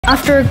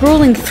After a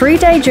grueling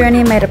 3-day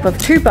journey made up of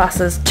 2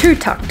 buses, 2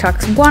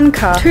 tuk-tuks, 1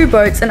 car, 2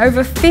 boats and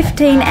over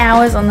 15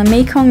 hours on the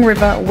Mekong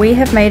River, we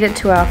have made it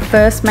to our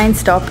first main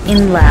stop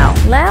in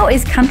Laos. Laos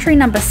is country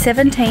number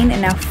 17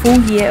 in our full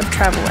year of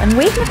travel and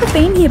we've never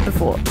been here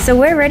before, so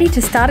we're ready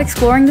to start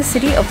exploring the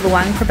city of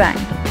Luang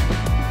Prabang.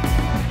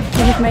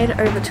 We have made it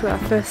over to our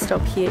first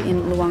stop here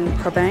in Luang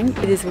Prabang.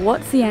 It is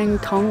Wat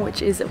Xieng Thong,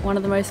 which is one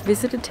of the most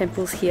visited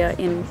temples here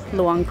in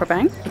Luang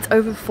Prabang. It's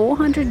over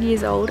 400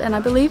 years old and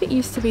I believe it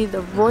used to be the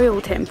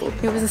royal temple.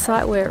 It was a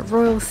site where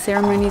royal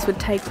ceremonies would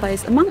take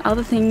place, among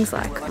other things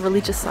like a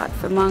religious site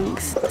for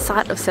monks,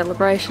 site of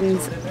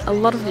celebrations. A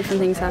lot of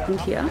different things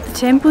happened here. The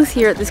temples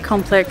here at this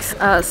complex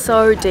are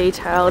so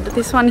detailed.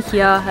 This one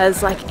here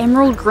has like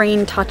emerald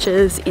green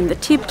touches in the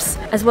tips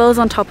as well as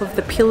on top of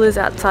the pillars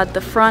outside the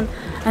front.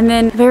 And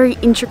then very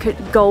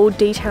intricate gold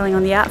detailing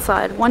on the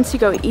outside. Once you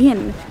go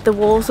in, the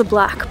walls are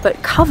black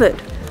but covered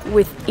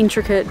with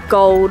intricate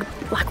gold,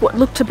 like what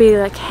looked to be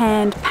like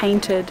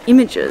hand-painted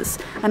images.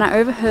 And I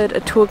overheard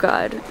a tour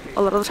guide,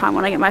 a lot of the time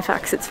when I get my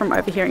facts it's from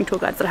overhearing tour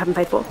guides that I haven't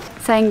paid for,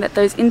 saying that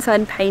those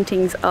inside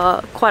paintings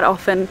are quite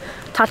often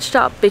touched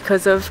up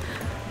because of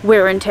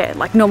wear and tear,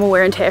 like normal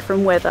wear and tear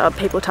from weather,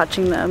 people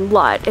touching them,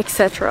 light,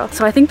 etc.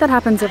 So I think that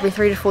happens every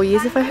 3 to 4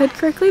 years if I heard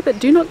correctly, but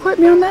do not quote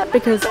me on that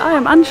because I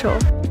am unsure.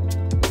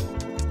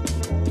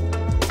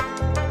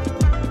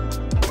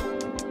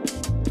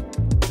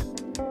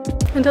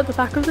 And at the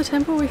back of the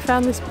temple we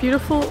found this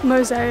beautiful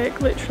mosaic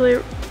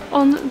literally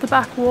on the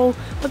back wall,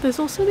 but there's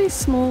also these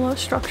smaller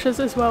structures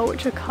as well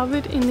which are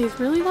covered in these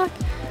really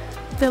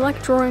they're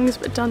like drawings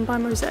but done by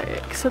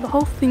mosaic. So the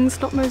whole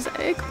thing's not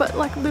mosaic but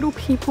like little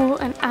people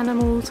and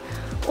animals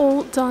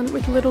all done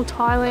with little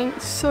tiling.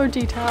 So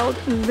detailed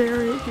and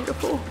very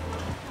beautiful.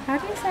 How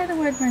do you say the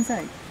word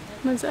mosaic?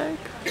 Mosaic.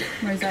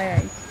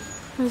 Mosaic.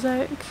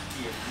 Mosaic.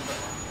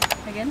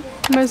 Again?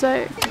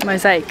 Mosaic.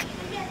 Mosaic.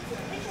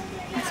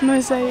 It's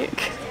mosaic.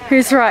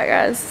 Who's right,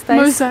 guys? Stace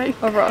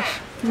Mosaic. or Rosh?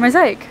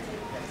 Mosaic.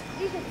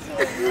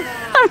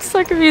 I'm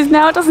so confused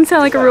now. It doesn't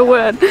sound like a real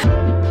word.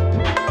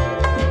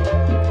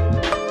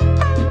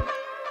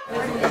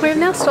 We have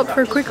now stopped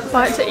for a quick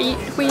bite to eat.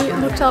 We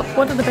looked up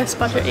what are the best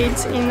budget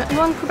eats in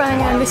Luang Prabang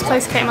and this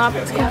place came up.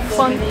 It's called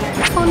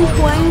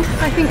Phonheuang,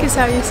 I think is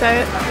how you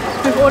say it.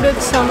 We've ordered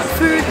some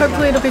food,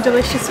 hopefully it'll be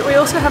delicious. We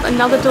also have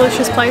another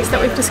delicious place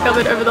that we've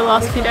discovered over the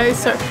last few days,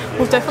 so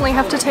we'll definitely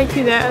have to take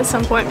you there at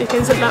some point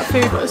because that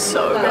food was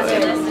so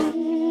good.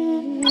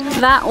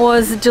 That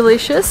was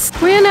delicious.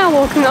 We are now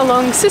walking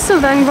along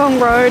Sisavangvong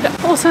Road,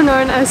 also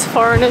known as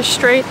Foreigners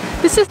Street.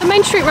 This is the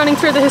main street running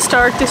through the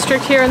historic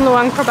district here in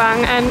Luang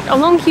Prabang, and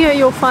along here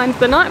you'll find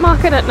the night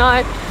market at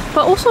night,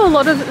 but also a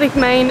lot of the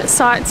main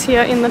sites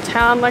here in the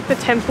town, like the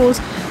temples.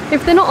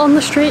 If they're not on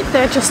the street,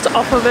 they're just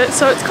off of it,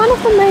 so it's kind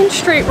of the main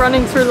street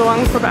running through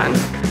Luang Prabang.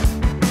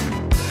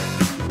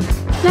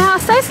 Now,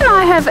 Stace and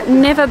I have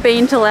never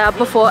been to Laos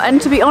before,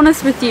 and to be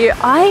honest with you,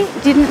 I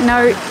didn't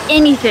know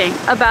anything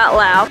about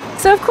Laos.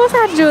 So of course I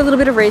had to do a little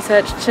bit of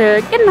research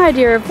to get an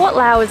idea of what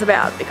Laos is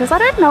about, because I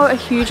don't know a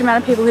huge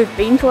amount of people who've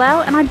been to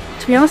Laos, and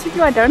to be honest with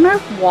you, I don't know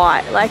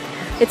why. Like,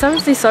 it's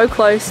obviously so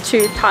close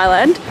to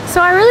Thailand,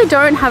 so I really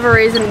don't have a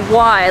reason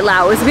why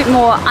Laos is a bit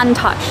more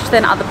untouched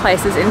than other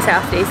places in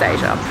Southeast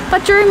Asia.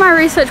 But during my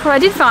research, what I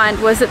did find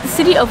was that the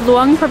city of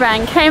Luang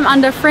Prabang came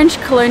under French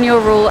colonial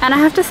rule, and I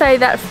have to say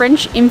that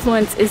French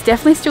influence is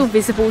definitely still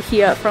visible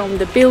here, from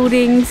the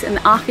buildings and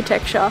the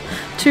architecture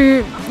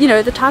to, you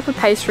know, the type of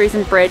pastries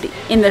and bread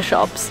in the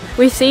shops.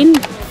 We've seen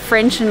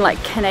French and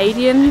like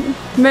Canadian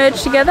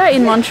merge together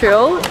in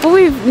Montreal, but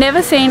we've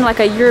never seen like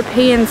a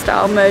European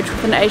style merge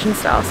with an Asian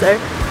style, so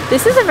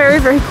this is a very,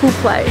 very cool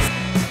place.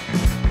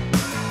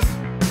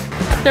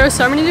 There are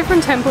so many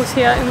different temples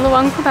here in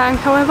Luang Prabang.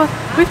 However,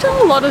 we've done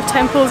a lot of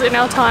temples in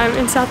our time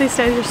in Southeast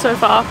Asia so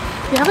far.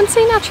 If you haven't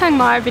seen our Chiang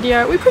Mai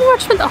video, we pretty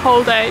much spent the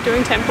whole day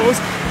doing temples.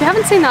 If you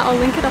haven't seen that, I'll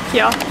link it up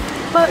here.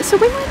 But so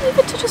we might leave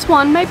it to just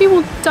one. Maybe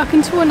we'll duck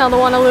into another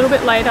one a little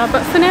bit later,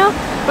 but for now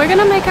we're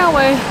gonna make our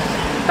way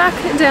back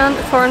down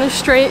Foreigners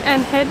Street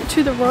and head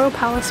to the Royal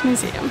Palace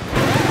Museum.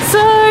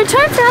 So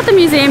turns out the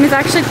museum is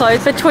actually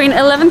closed between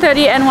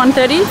 11:30 and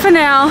 1:30. For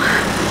now,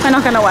 we're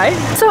not gonna wait.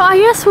 So I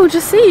guess we'll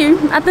just see you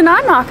at the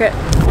night market.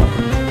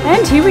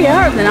 And here we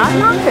are at the night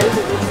market.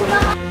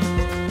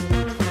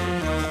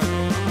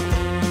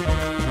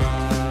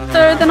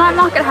 So the night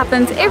market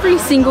happens every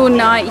single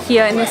night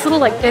here in this little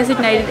like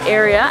designated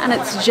area, and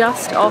it's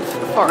just off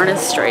Foreigners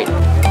Street.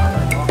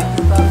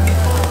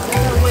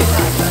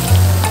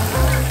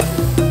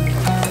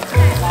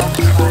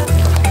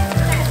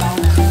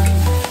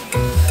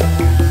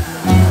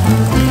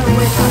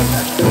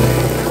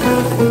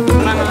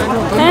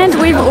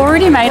 We've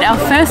already made our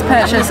first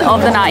purchase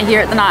of the night here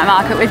at the night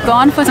market. We've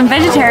gone for some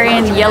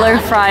vegetarian yellow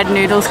fried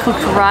noodles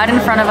cooked right in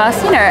front of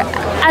us, you know,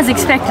 as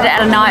expected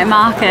at a night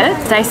market.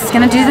 Stace is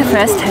going to do the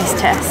first taste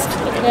test.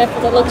 Yeah,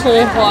 that looks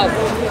really hot.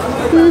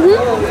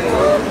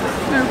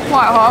 They're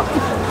quite hot.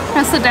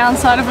 That's the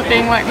downside of it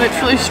being like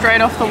literally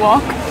straight off the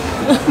wok.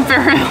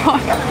 Very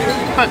hot,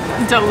 but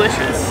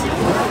delicious.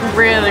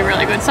 Really,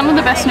 really good. Some of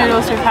the best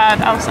noodles we've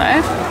had, I'll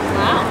say.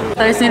 Wow.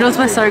 Those noodles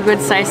were so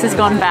good. Stace has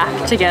gone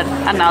back to get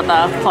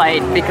another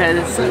plate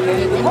because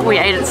we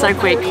ate it so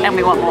quick and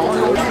we want more.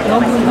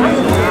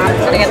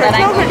 Gotta get that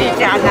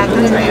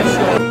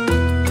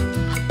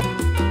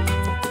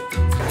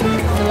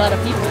a lot of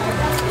people.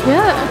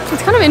 Yeah,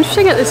 it's kind of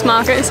interesting at this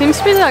market. It seems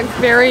to be like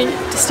very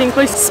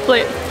distinctly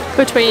split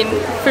between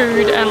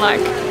food and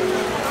like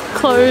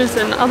clothes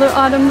and other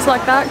items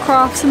like that,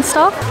 crafts and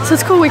stuff. So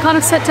it's cool. We kind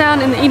of sat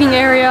down in the eating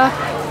area.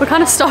 We're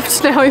kind of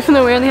stuffed now, even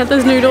though we only had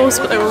those noodles,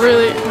 but they were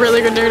really,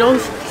 really good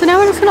noodles. So now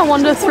we're just gonna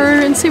wander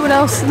through and see what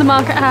else the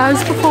market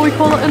has before we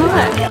call it a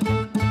night.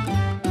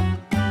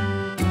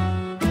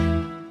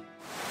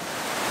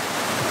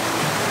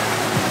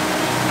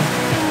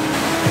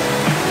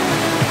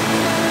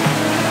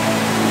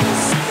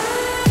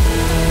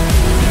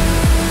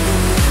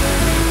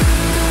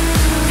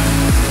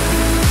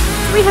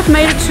 We have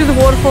made it to the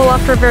waterfall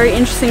after a very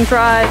interesting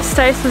drive.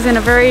 Stace was in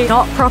a very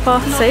not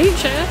proper seat.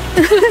 Chair.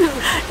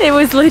 It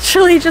was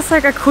literally just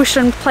like a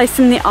cushion placed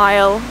in the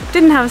aisle.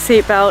 Didn't have a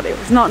seatbelt. It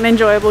was not an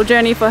enjoyable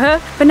journey for her.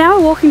 But now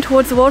we're walking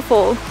towards the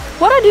waterfall.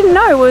 What I didn't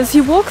know was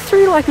you walk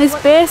through like this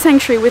bear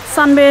sanctuary with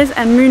sun bears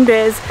and moon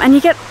bears, and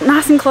you get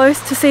nice and close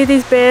to see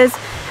these bears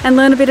and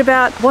learn a bit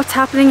about what's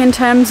happening in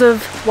terms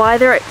of why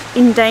they're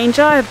in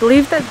danger. I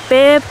believe that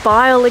bear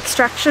bile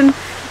extraction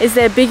is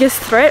their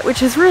biggest threat,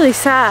 which is really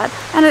sad.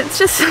 And it's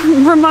just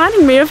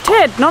reminding me of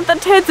Ted. Not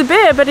that Ted's a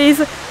bear, but he's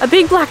a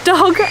big black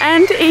dog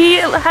and he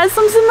has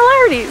some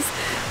similarities.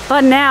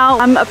 But now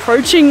I'm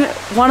approaching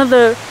one of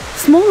the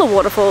smaller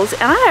waterfalls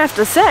and I have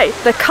to say,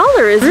 the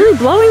color is really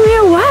blowing me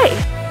away.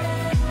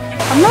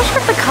 I'm not sure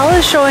if the color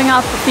is showing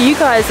up for you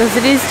guys as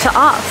it is to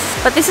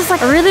us, but this is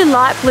like a really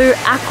light blue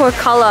aqua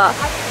color,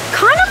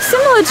 kind of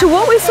similar to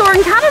what we saw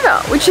in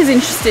Canada, which is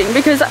interesting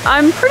because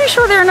I'm pretty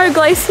sure there are no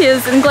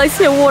glaciers and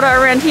glacier water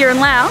around here in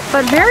Laos,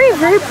 but very,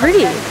 very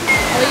pretty.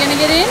 Are we gonna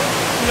get in?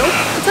 Nope.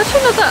 It's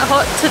actually not that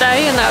hot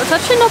today in Laos. It's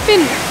actually not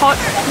been hot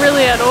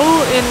really at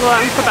all in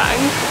Luang Prabang.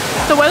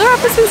 The weather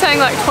app has been saying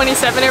like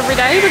 27 every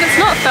day, but it's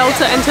not felt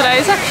it, and today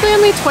is actually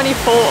only 24,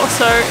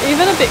 so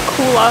even a bit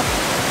cooler.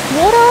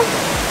 Water,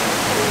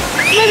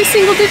 maybe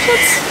single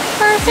digits,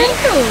 I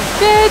reckon.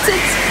 Yeah, it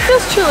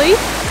feels chilly.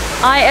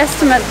 I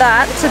estimate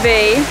that to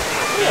be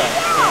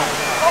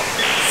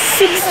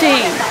 16.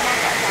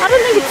 I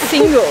don't think it's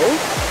single.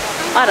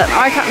 I don't know,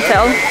 I can't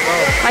tell.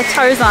 My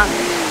toes aren't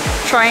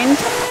trained.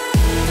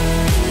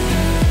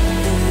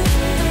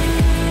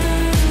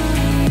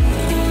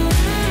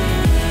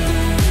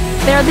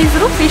 There are these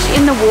little fish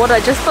in the water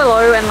just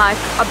below and like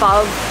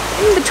above,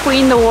 in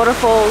between the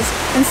waterfalls.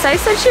 And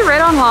Stace said she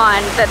read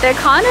online that they're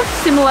kind of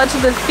similar to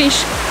the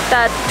fish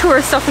that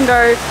tourists often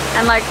go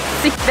and like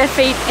stick their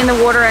feet in the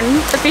water and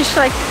the fish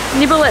like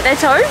nibble at their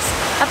toes.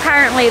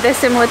 Apparently they're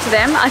similar to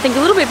them. I think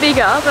a little bit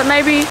bigger, but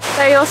maybe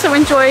they also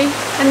enjoy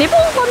a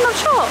nibble? I'm not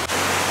sure.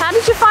 How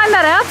did you find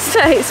that out,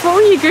 Stace? What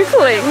were you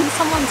Googling? On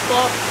someone's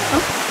blog.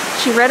 Oh,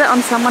 she read it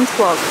on someone's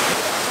blog.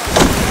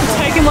 I'm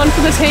taking one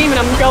for the team and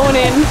I'm going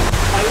in.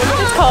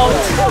 It's cold.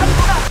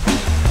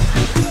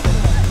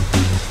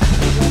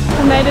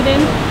 I made it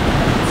in.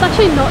 It's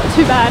actually not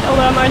too bad,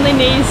 although I'm only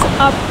knees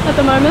up at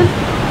the moment.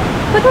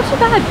 But not too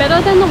bad,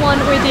 better than the one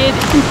we did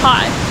in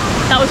Pai.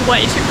 That was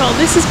way too cold.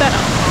 This is better,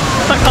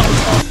 but cold.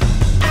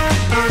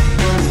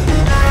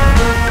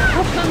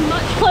 I've come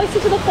much closer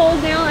to the falls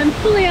now. I'm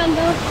fully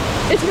under.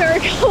 It's very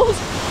cold,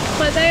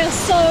 but they are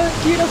so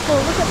beautiful.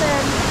 Look at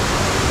them.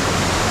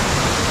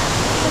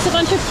 There's a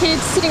bunch of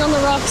kids sitting on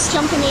the rocks,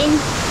 jumping in.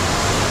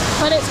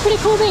 But it's pretty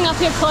cool being up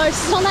here close.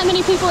 There's not that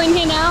many people in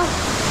here now.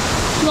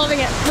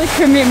 Loving it. The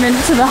commitment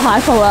to the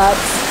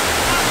hyperlapse.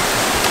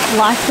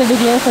 Like the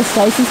video for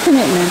Stacey's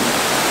commitment.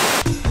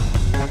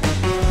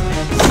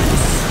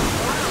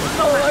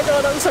 Oh my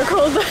god, I'm so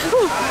cold.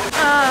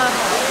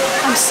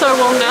 I'm so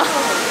warm now.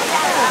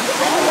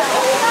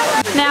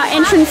 Now,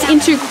 entrance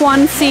into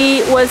Kuang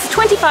Si was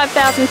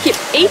 25,000 kip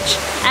each,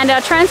 and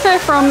our transfer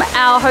from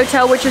our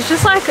hotel, which was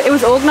just like, it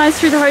was organised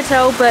through the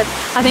hotel, but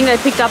I think they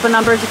picked up a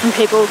number of different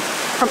people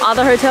from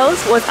other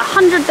hotels, was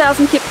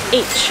 100,000 kip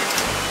each,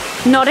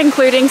 not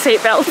including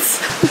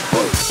seatbelts.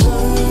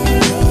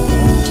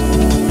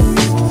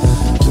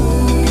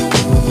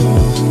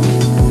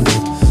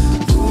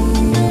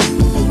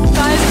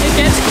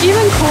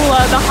 Even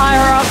cooler the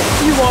higher up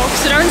you walk,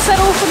 so don't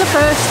settle for the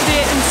first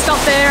bit and stop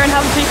there and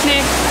have a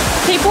picnic.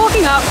 Keep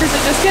walking up because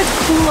it just gets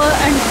cooler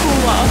and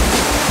cooler.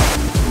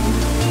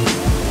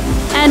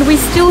 And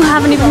we still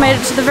haven't even made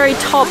it to the very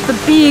top, the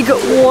big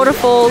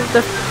waterfall,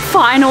 the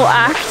final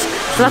act.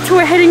 So that's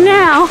where we're heading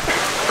now.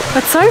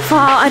 But so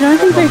far, I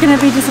don't think we're going to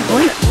be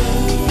disappointed.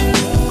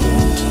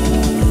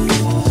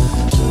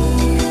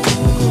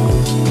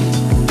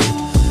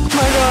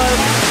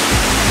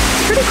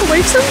 Pretty cool.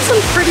 We've seen some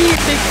pretty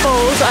big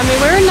falls. I mean,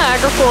 we were in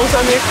Niagara Falls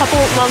only a couple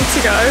months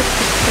ago.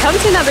 If you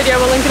haven't seen that video,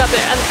 we'll link it up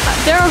there. And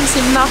they're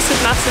obviously massive,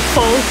 massive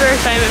falls, very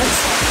famous.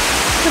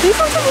 But these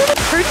ones are really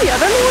pretty. I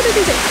don't know what it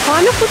is. It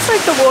kind of looks like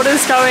the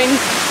water's going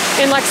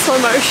in like slow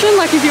motion,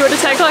 like if you were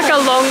to take like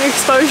a long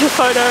exposure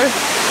photo,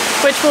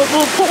 which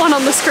we'll put one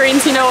on the screen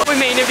so you know what we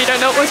mean if you don't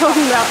know what we're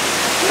talking about.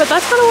 But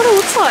that's kind of what it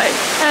looks like.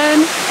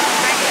 And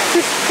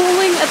this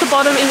pooling at the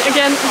bottom in,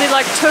 again, the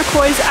like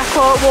turquoise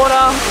aqua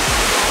water.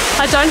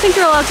 I don't think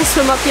you're allowed to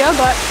swim up here,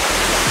 but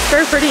it's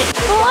very pretty.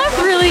 Well, I've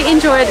really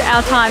enjoyed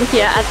our time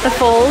here at the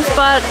falls,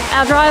 but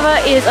our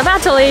driver is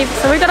about to leave,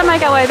 so we've got to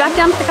make our way back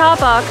down to the car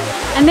park.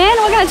 And then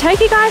we're going to take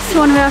you guys to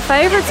one of our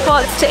favourite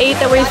spots to eat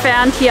that we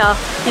found here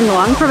in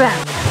Luang Prabang.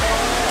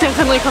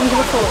 Definitely come to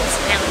the falls.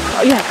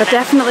 Oh yeah, but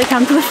definitely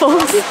come to the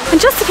falls. And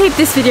just to keep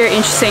this video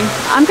interesting,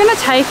 I'm going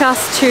to take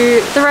us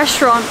to the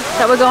restaurant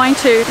that we're going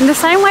to in the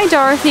same way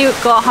Dorothy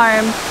got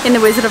home in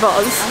The Wizard of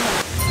Oz.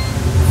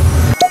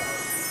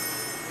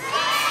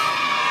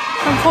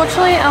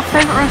 Unfortunately, our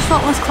favourite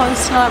restaurant was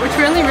closed tonight, which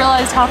we only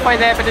realised halfway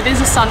there, but it is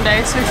a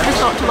Sunday, so we should have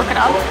thought to look it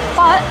up.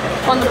 But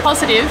on the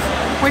positive,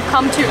 we've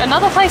come to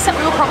another place that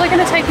we were probably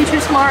going to take you to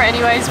tomorrow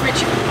anyways,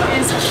 which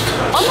is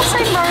on the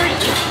same road,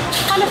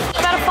 kind of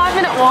about a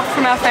 5-minute walk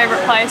from our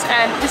favourite place,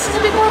 and this is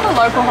a bit more of a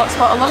local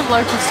hotspot. A lot of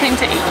locals seem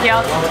to eat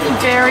here.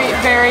 Very,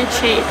 very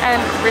cheap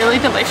and really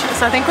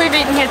delicious. I think we've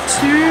eaten here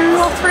 2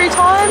 or 3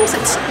 times.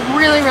 It's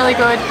really, really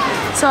good.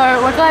 So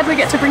we're glad we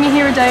get to bring you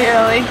here a day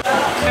early.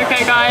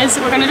 Okay guys,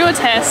 we're going to do a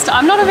test.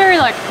 I'm not a very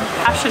like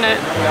passionate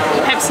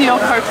Pepsi or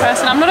Coke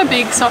person. I'm not a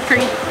big soft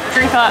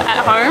drinker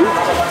at home,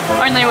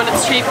 only when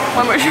it's cheap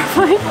when we're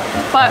traveling.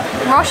 But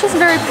Rosh is a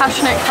very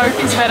passionate Coke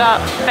is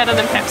better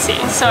than Pepsi.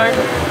 So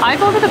I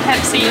ordered a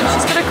Pepsi and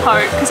she's got a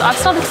Coke because I've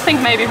started to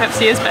think maybe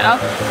Pepsi is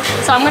better.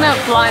 So I'm going to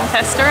blind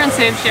test her and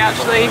see if she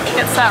actually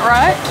gets that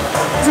right.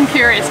 Because I'm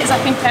curious because I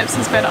think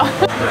Pepsi's better.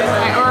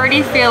 I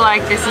already feel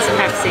like this is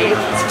Pepsi.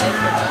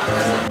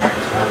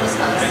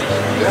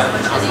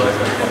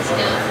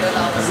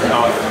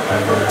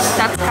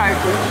 That's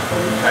Coke.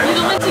 You're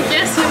not meant to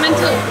guess, you're meant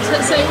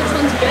to say which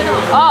one's better.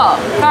 Oh,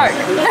 Coke.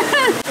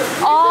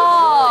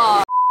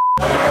 Oh!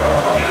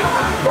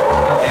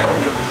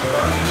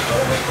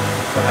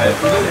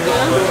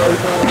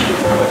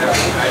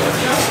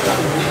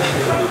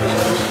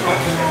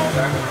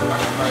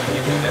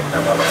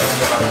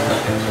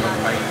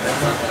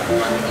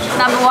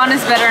 Number 1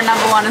 is better,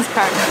 number 1 is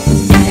Coke.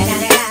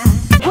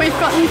 We've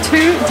gotten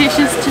 2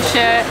 dishes to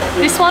share.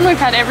 This one we've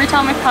had every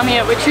time we've come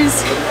here, which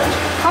is,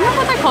 I can't remember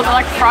what they call it,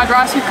 like fried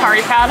rice with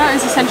curry powder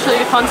is essentially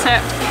the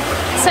concept.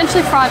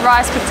 Essentially fried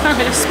rice, but it's got a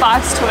bit of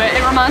spice to it.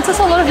 It reminds us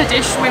a lot of a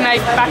dish we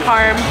make back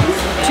home.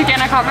 Chicken,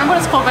 I can't remember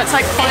what it's called, but it's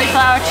like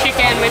cauliflower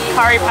chicken with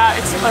curry powder.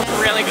 It's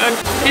really good.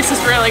 This is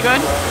really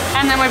good.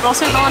 And then we've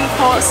also gone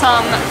for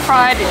some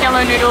fried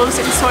yellow noodles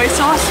in soy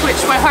sauce,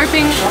 which we're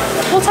hoping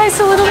will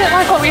taste a little bit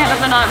like what we had at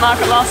the night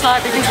market last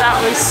night because that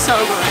was so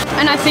good.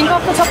 And I think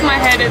off the top of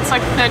my head, it's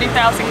like 30,000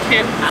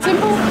 kip.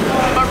 Simple,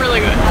 but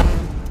really good.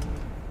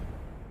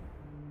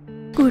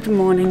 Good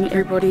morning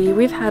everybody.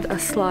 We've had a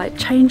slight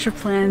change of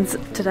plans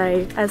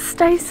today as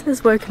Stace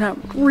has woken up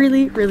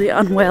really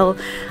unwell.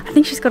 I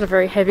think she's got a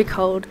very heavy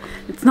cold.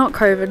 It's not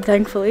COVID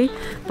thankfully,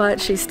 but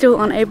she's still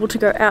unable to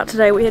go out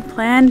today. We had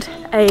planned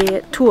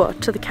a tour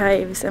to the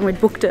caves and we'd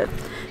booked it.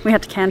 We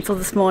had to cancel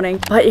this morning,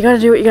 but you gotta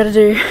do what you gotta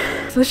do.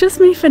 So it's just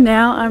me for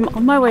now. I'm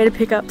on my way to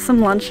pick up some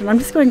lunch and I'm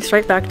just going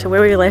straight back to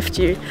where we left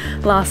you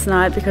last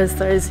night because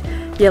those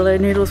yellow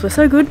noodles were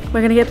so good.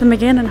 We're gonna get them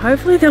again and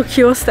hopefully they'll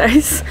cure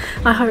Stace.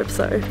 I hope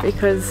so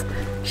because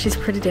she's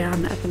pretty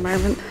down at the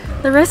moment.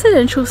 The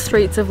residential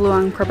streets of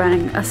Luang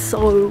Prabang are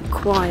so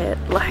quiet,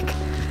 like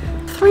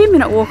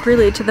 3-minute walk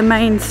really to the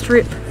main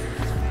strip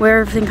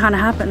where everything kind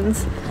of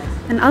happens.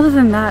 And other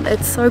than that,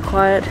 it's so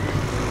quiet.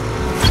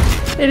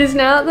 It is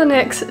now the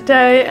next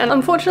day and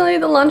unfortunately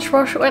the lunch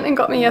Rosh went and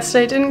got me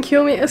yesterday didn't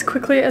cure me as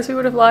quickly as we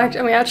would have liked,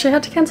 and we actually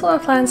had to cancel our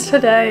plans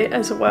today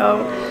as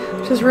well,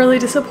 which is really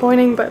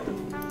disappointing, but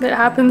it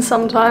happens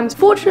sometimes.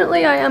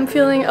 Fortunately, I am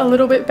feeling a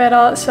little bit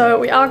better, so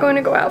we are going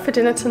to go out for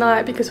dinner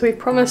tonight because we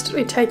promised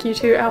we'd take you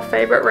to our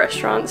favourite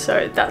restaurant,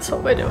 so that's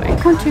what we're doing.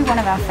 We've gone to one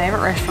of our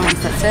favourite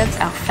restaurants that serves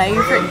our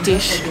favourite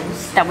dish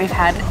that we've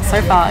had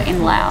so far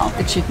in Laos,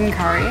 the chicken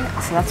curry.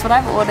 So that's what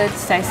I've ordered.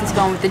 Stace has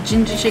gone with the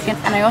ginger chicken,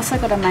 and I also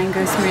got a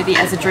mango smoothie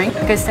as a drink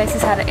because Stace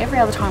has had it every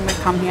other time we've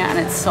come here and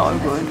it's so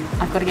good.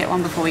 I've got to get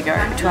one before we go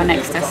to our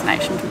next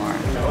destination tomorrow.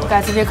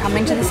 Guys, if you're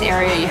coming to this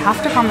area, you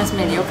have to promise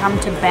me that you'll come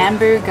to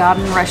Bamboo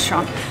Garden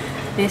Restaurant.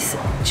 This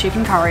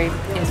chicken curry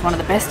is one of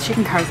the best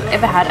chicken curries I've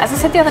ever had. As I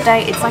said the other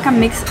day, it's like a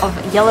mix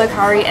of yellow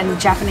curry and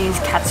Japanese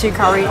katsu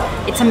curry.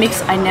 It's a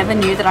mix I never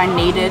knew that I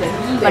needed,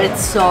 but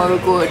it's so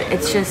good.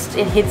 It's just,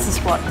 it hits the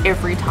spot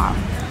every time.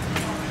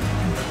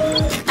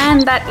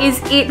 And that is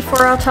it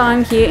for our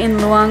time here in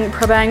Luang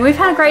Prabang. We've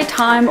had a great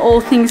time,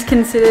 all things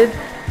considered.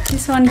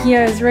 This one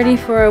here is ready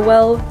for a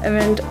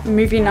well-earned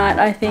movie night,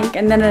 I think,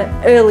 and then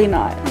an early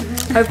night.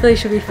 Hopefully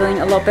she'll be feeling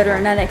a lot better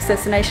in our next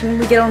destination.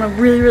 We get on a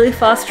really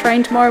fast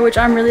train tomorrow, which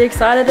I'm really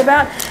excited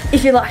about.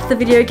 If you liked the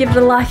video, give it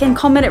a like and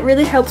comment. It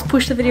really helps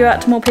push the video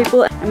out to more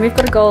people. And we've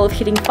got a goal of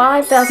hitting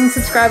 5,000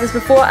 subscribers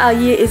before our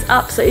year is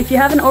up. So if you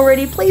haven't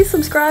already, please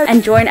subscribe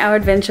and join our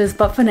adventures.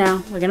 But for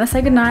now, we're gonna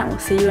say goodnight. We'll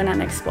see you in our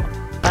next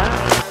spot.